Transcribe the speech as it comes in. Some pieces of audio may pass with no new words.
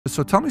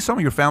so tell me some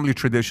of your family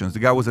traditions. The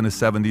guy was in his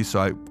 70s, so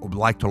I would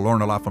like to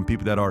learn a lot from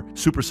people that are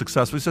super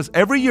successful. He says,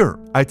 every year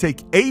I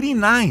take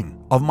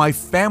 89 of my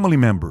family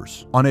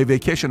members on a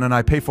vacation and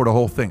I pay for the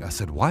whole thing. I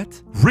said,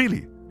 what?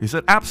 Really? He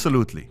said,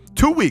 absolutely.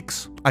 2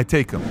 weeks, I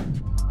take them.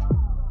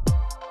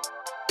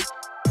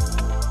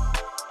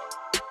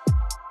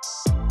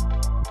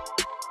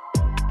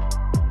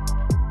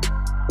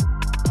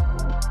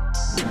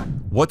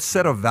 What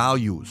set of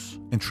values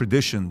and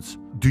traditions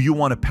do you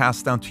want to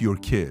pass down to your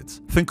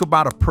kids? Think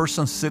about a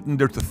person sitting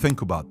there to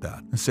think about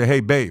that and say, hey,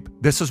 babe,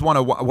 this is what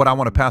I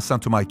want to pass down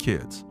to my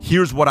kids.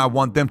 Here's what I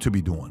want them to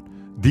be doing.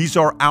 These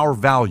are our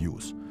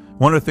values.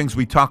 One of the things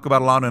we talk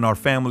about a lot in our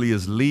family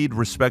is lead,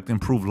 respect,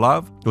 improve,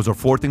 love. Those are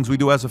 4 things we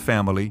do as a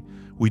family.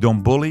 We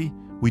don't bully.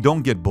 We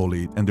don't get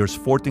bullied, and there's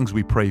 4 things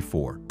we pray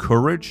for: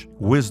 courage,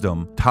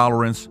 wisdom,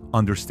 tolerance,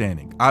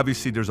 understanding.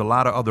 Obviously, there's a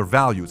lot of other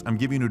values. I'm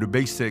giving you the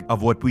basic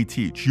of what we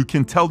teach. You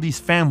can tell these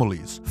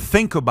families,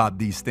 think about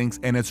these things,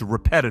 and it's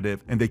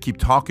repetitive, and they keep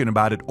talking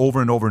about it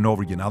over and over and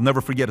over again. I'll never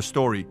forget a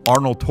story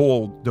Arnold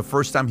told the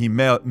first time he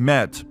met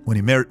when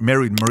he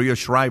married Maria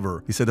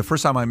Shriver. He said, the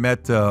first time I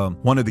met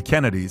one of the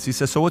Kennedys, he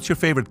said, so what's your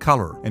favorite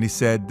color? And he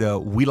said,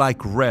 we like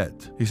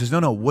red. He says,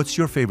 no, what's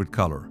your favorite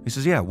color? He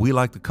says, yeah, we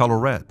like the color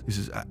red. He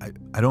says,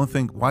 I don't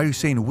think, why are you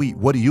saying we?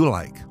 What do you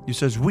like? He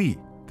says, we,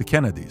 the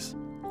Kennedys,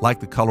 like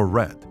the color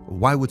red.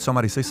 Why would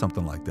somebody say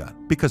something like that?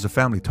 Because the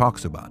family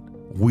talks about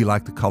it. We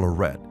like the color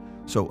red.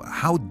 So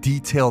how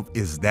detailed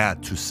is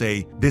that to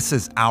say this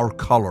is our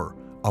color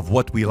of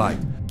what we like?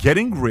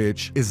 Getting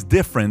rich is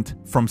different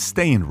from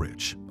staying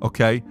rich,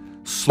 okay?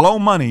 Slow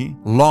money,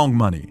 long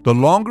money. The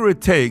longer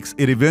it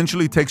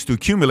eventually takes to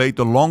accumulate,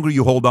 the longer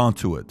you hold on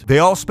to it. They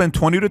all spend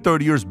 20 to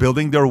 30 years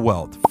building their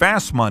wealth.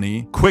 Fast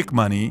money, quick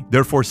money.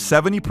 Therefore,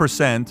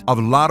 70% of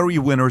lottery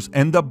winners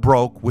end up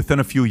broke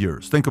within a few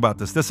years. Think about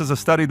this. This is a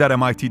study that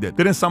MIT did.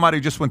 Didn't somebody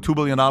just win $2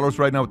 billion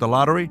right now with the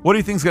lottery? What do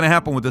you think is going to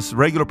happen with this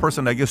regular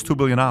person that gets $2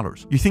 billion?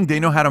 You think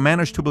they know how to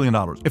manage $2 billion?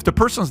 If the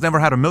person's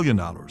never had $1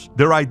 million,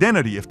 their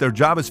identity, if their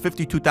job is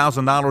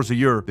 $52,000 a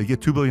year, they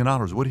get $2 billion.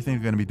 What do you think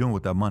they're going to be doing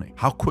with that money?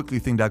 How quickly you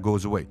think that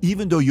goes away?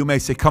 Even though you may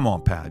say, come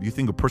on, Pat, you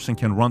think a person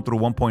can run through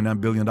 $1.9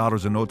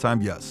 billion in no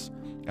time? Yes,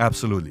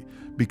 absolutely.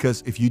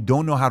 Because if you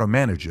don't know how to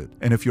manage it,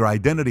 and if your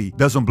identity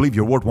doesn't believe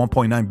you're worth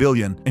 $1.9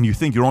 billion and you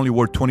think you're only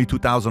worth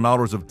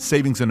 $22,000 of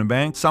savings in the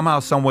bank, somehow,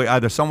 some way,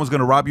 either someone's going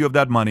to rob you of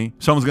that money,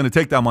 someone's going to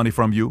take that money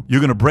from you, you're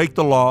going to break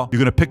the law, you're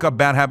going to pick up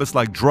bad habits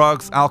like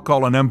drugs,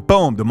 alcohol, and then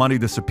boom, the money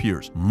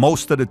disappears.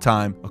 Most of the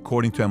time,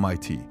 according to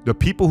MIT, the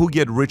people who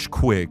get rich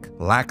quick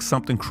lack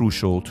something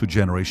crucial to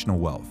generational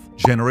wealth.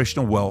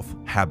 Generational wealth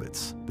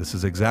habits. This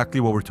is exactly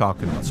what we're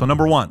talking about. So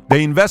number 1,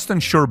 they invest in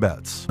sure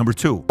bets. Number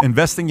 2,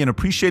 investing in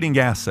appreciating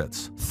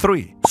assets.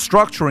 3,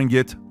 structuring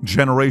it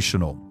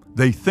generational.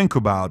 They think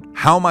about,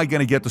 how am I going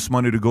to get this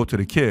money to go to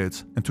the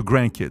kids and to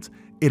grandkids?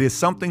 It is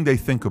something they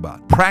think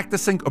about.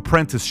 Practicing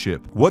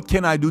apprenticeship. What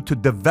can I do to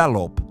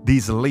develop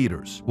these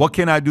leaders? What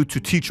can I do to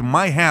teach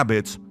my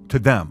habits to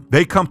them?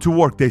 They come to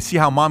work, they see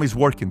how mommy's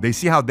working, they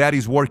see how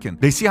daddy's working,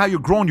 they see how you're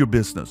growing your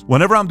business.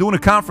 Whenever I'm doing a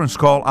conference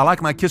call, I like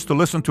my kids to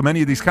listen to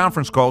many of these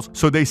conference calls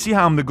so they see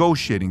how I'm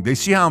negotiating, they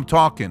see how I'm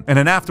talking, and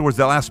then afterwards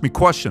they'll ask me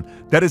questions.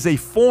 That is a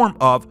form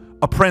of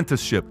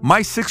apprenticeship.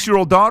 My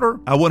 6-year-old daughter,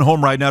 I went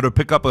home right now to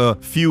pick up a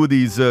few of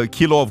these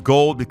kilo of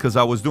gold because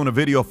I was doing a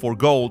video for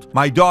gold.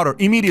 My daughter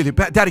immediately,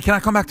 Daddy, can I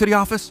come back to the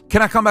office?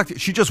 Can I come back?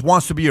 She just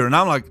wants to be here. And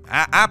I'm like,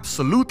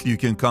 absolutely you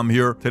can come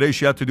here. Today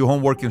she had to do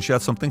homework and she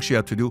had some things she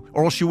had to do,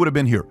 or else she would have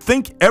been here.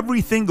 Think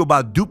everything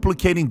about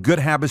duplicating good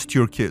habits to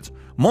your kids.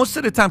 Most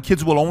of the time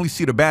kids will only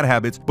see the bad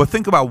habits, but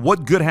think about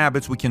what good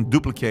habits we can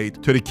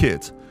duplicate to the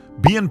kids.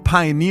 Being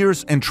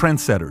pioneers and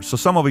trendsetters. So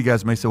some of you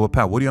guys may say, well,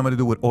 Pat, what do you want me to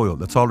do with oil?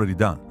 That's already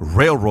done.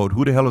 Railroad,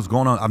 who the hell is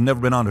going on? I've never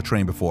been on a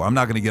train before. I'm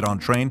not going to get on a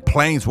train.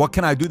 Planes, what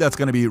can I do that's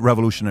going to be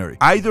revolutionary?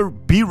 Either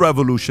be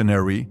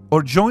revolutionary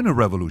or join a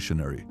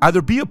revolutionary.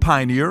 Either be a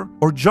pioneer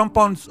or jump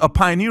on a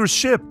pioneer's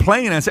ship,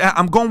 plane, and say,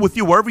 I'm going with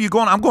you. Wherever you're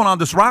going, I'm going on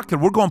this rocket.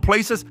 We're going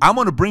places. I'm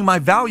going to bring my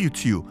value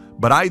to you.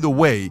 But either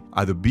way,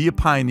 either be a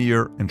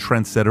pioneer and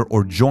trendsetter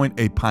or join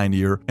a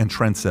pioneer and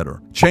trendsetter.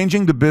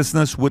 Changing the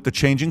business with the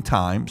changing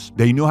times.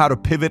 They knew how to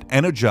pivot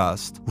and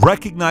adjust.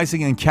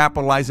 Recognizing and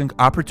capitalizing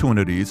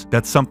opportunities.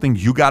 That's something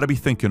you got to be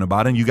thinking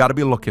about and you got to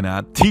be looking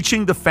at.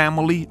 Teaching the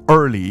family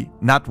early,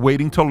 not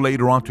waiting till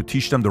later on to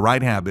teach them the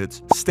right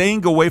habits.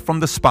 Staying away from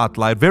the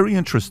spotlight. Very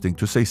interesting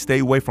to say stay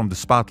away from the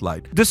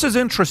spotlight. This is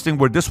interesting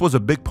where this was a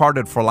big part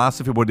of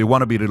philosophy where they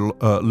want to be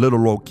a little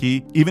low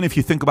key. Even if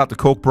you think about the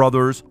Koch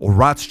brothers or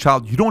Rothschild,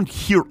 you don't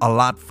hear a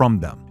lot from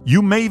them.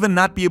 You may even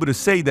not be able to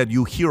say that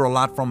you hear a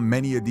lot from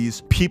many of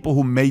these people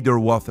who made their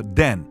wealth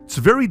then. It's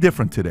very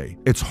different today.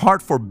 It's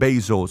hard for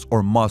Bezos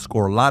or Musk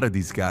or a lot of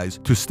these guys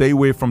to stay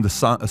away from the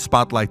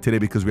spotlight today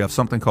because we have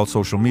something called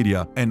social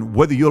media. And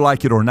whether you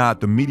like it or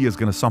not, the media is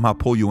going to somehow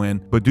pull you in.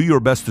 But do your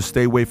best to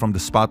stay away from the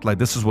spotlight.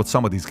 This is what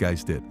some of these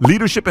guys did.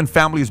 Leadership and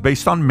family is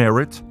based on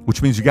merit,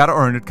 which means you got to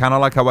earn it. Kind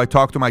of like how I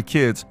talk to my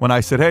kids when I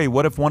said, hey,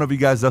 what if one of you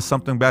guys does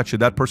something bad? Should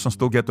that person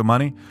still get the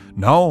money?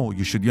 No,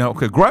 you should,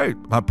 okay, great.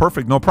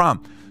 Perfect, no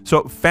problem.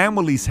 So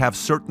families have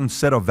certain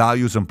set of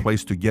values in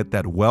place to get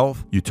that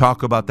wealth. You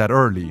talk about that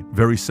early.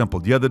 Very simple.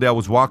 The other day I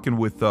was walking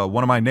with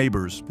one of my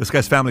neighbors. This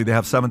guy's family, they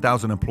have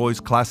 7,000 employees,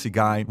 classy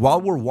guy.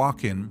 While we're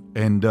walking,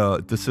 and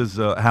this is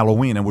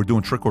Halloween, and we're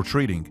doing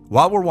trick-or-treating.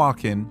 While we're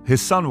walking,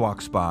 his son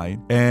walks by,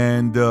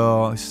 and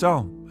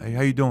so, hey,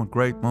 how you doing?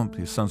 Great. Well,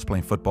 his son's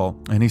playing football.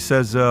 And he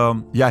says,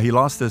 yeah, he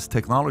lost his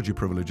technology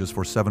privileges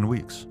for 7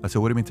 weeks. I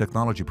said, what do you mean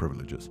technology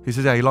privileges? He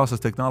says, yeah, he lost his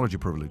technology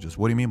privileges.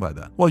 What do you mean by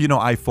that? Well, you know,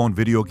 iPhone,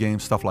 video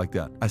games, stuff like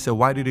that. I said,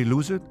 why did he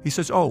lose it? He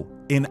says, oh,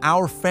 in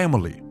our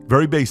family,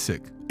 very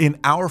basic, in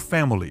our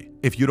family,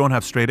 if you don't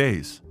have straight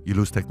A's, you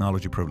lose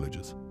technology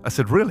privileges. I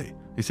said, really?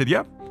 He said,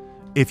 yeah.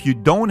 If you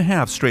don't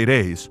have straight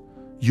A's,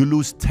 you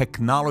lose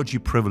technology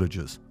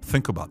privileges.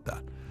 Think about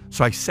that.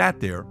 So I sat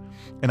there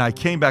and I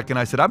came back and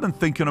I said, I've been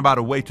thinking about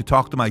a way to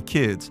talk to my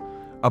kids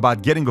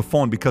about getting a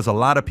phone because a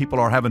lot of people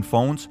are having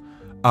phones.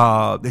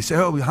 They say,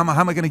 oh, how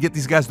am I going to get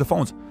these guys the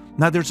phones?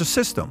 Now there's a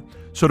system.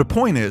 So the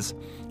point is,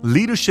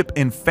 leadership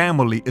in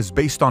family is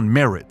based on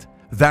merit.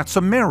 That's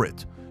a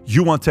merit.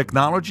 You want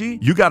technology?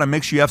 You got to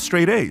make sure you have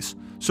straight A's.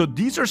 So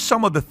these are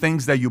some of the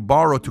things that you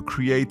borrow to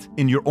create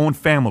in your own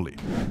family.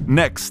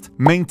 Next,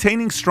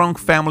 maintaining strong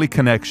family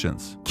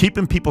connections,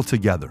 keeping people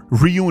together,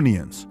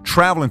 reunions,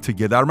 traveling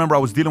together. I remember I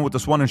was dealing with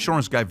this one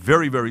insurance guy,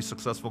 very, very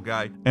successful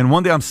guy. And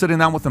one day I'm sitting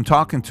down with him,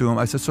 talking to him.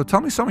 I said, so tell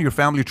me some of your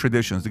family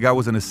traditions. The guy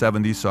was in his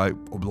 70s, so I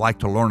like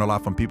to learn a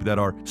lot from people that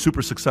are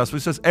super successful.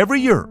 He says,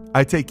 every year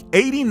I take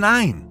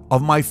 89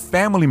 of my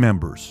family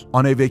members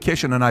on a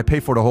vacation and I pay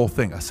for the whole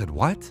thing. I said,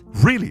 what?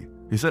 Really?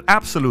 He said,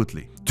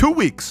 absolutely. 2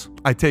 weeks,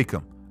 I take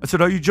them. I said,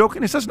 are you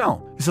joking? He says,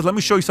 no. He said, let me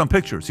show you some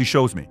pictures. He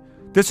shows me.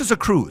 This is a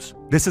cruise.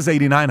 This is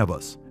 89 of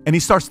us. And he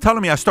starts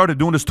telling me I started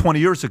doing this 20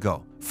 years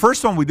ago.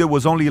 First one we did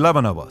was only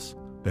 11 of us.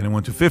 Then it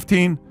went to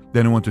 15.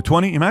 Then it went to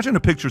 20. Imagine the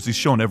pictures he's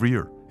shown every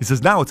year. He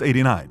says, now it's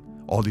 89.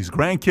 All these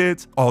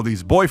grandkids, all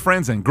these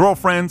boyfriends and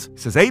girlfriends. He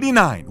says,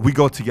 89. We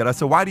go together. I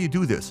said, why do you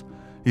do this?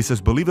 He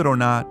says, believe it or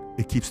not,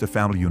 it keeps the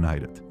family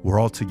united. We're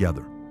all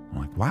together. I'm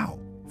like, wow,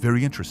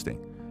 very interesting.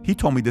 He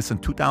told me this in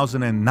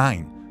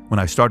 2009. When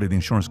I started the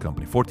insurance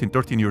company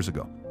 13 years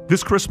ago.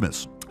 This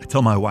Christmas, I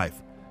tell my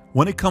wife,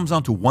 when it comes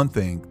down to one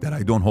thing that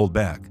I don't hold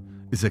back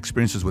is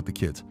experiences with the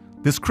kids.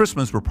 This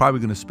Christmas, we're probably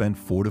going to spend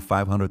 $400,000 to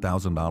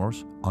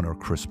 $500,000 on our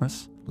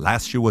Christmas.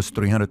 Last year was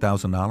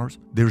 $300,000.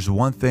 There's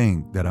one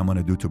thing that I'm going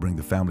to do to bring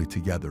the family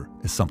together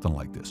is something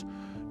like this.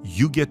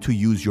 You get to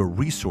use your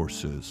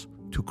resources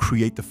to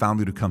create the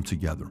family to come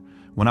together.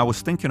 When I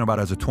was thinking about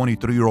as a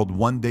 23-year-old,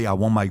 one day I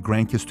want my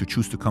grandkids to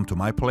choose to come to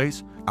my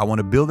place. I want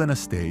to build an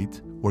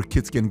estate where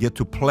kids can get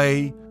to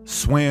play,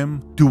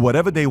 swim, do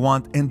whatever they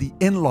want, and the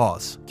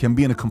in-laws can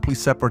be in a complete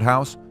separate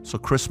house. So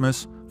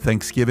Christmas,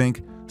 Thanksgiving,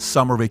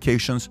 summer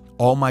vacations,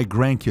 all my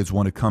grandkids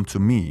want to come to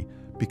me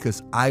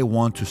because I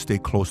want to stay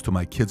close to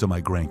my kids and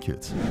my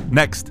grandkids.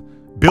 Next,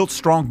 build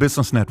strong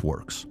business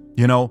networks.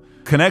 You know,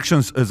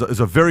 connections is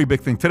a very big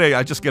thing. Today,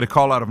 I just get a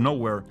call out of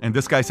nowhere, and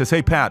this guy says,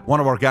 hey, Pat,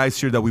 one of our guys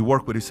here that we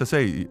work with, he says,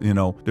 hey, you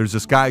know, there's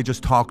this guy I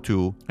just talked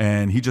to,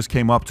 and he just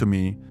came up to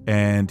me,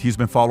 and he's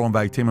been following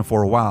Vitamin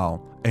for a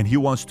while, and he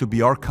wants to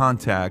be our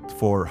contact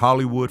for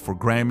Hollywood, for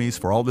Grammys,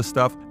 for all this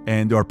stuff.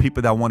 And there are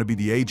people that want to be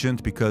the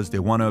agent because they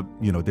want to,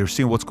 you know, they're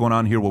seeing what's going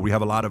on here where we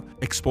have a lot of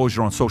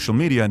exposure on social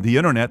media and the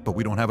internet, but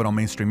we don't have it on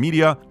mainstream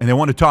media. And they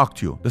want to talk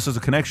to you. This is a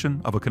connection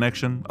of a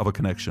connection of a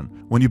connection.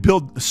 When you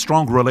build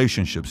strong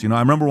relationships, you know, I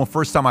remember when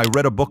first time I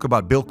read a book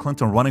about Bill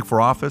Clinton running for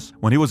office,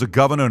 when he was a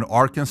governor in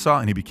Arkansas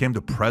and he became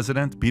the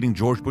president, beating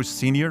George Bush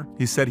Sr.,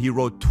 he said he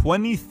wrote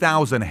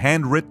 20,000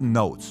 handwritten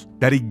notes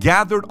that he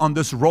gathered on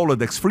this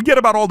Rolodex. Forget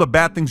about all the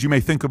bad things you may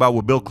think about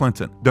with Bill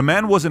Clinton. The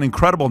man was an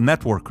incredible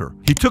networker.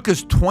 He took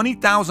his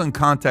 20,000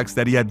 contacts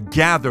that he had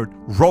gathered,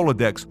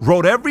 Rolodex,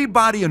 wrote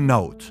everybody a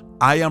note.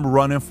 I am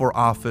running for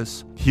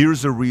office.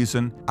 Here's the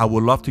reason. I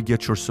would love to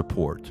get your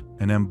support.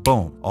 And then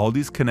boom, all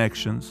these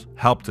connections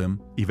helped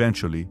him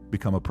eventually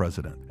become a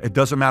president. It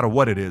doesn't matter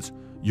what it is.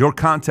 Your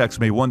contacts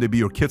may one day be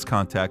your kid's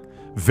contact.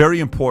 Very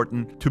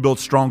important to build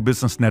strong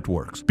business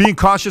networks. Being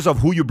cautious of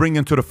who you bring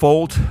into the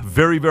fold.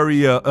 Very,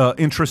 very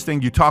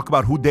interesting. You talk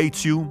about who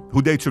dates you,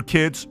 who dates your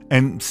kids,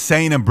 and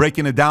saying and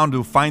breaking it down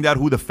to find out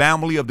who the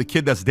family of the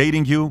kid that's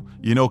dating you,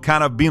 you know,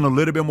 kind of being a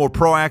little bit more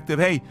proactive.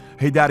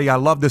 Hey, daddy, I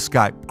love this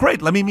guy.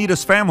 Great, let me meet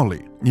his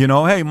family. You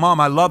know, hey, mom,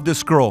 I love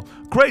this girl.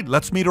 Great,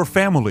 let's meet her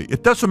family.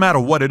 It doesn't matter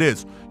what it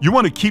is. You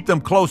want to keep them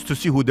close to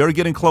see who they're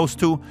getting close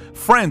to.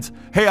 Friends,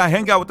 hey, I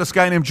hang out with this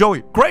guy named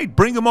Joey. Great,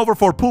 bring him over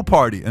for a pool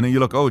party. And then you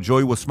look, oh,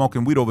 Joey was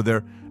smoking weed over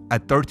there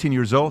at 13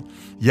 years old.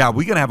 Yeah,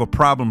 we're going to have a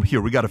problem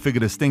here. We got to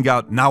figure this thing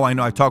out. Now I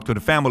know I talked to the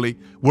family.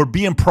 We're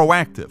being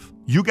proactive.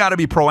 You got to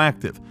be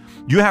proactive.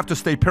 You have to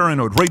stay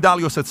paranoid. Ray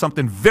Dalio said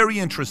something very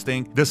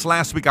interesting this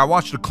last week. I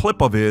watched a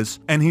clip of his,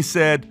 and he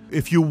said,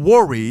 if you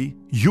worry,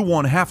 you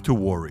won't have to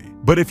worry.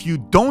 But if you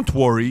don't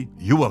worry,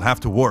 you will have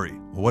to worry.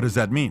 Well, what does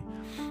that mean?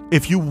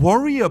 If you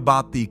worry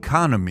about the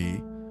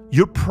economy,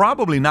 you're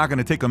probably not going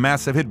to take a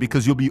massive hit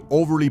because you'll be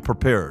overly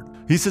prepared.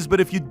 He He says,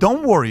 but if you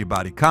don't worry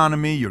about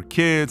economy, your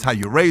kids, how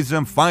you raise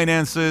them,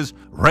 finances,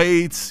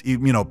 rates,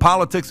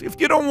 politics,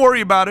 if you don't worry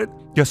about it,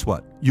 guess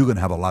what? You're going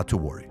to have a lot to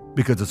worry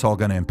because it's all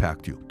going to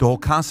impact you. The whole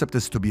concept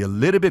is to be a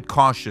little bit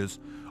cautious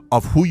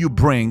of who you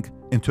bring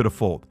into the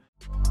fold.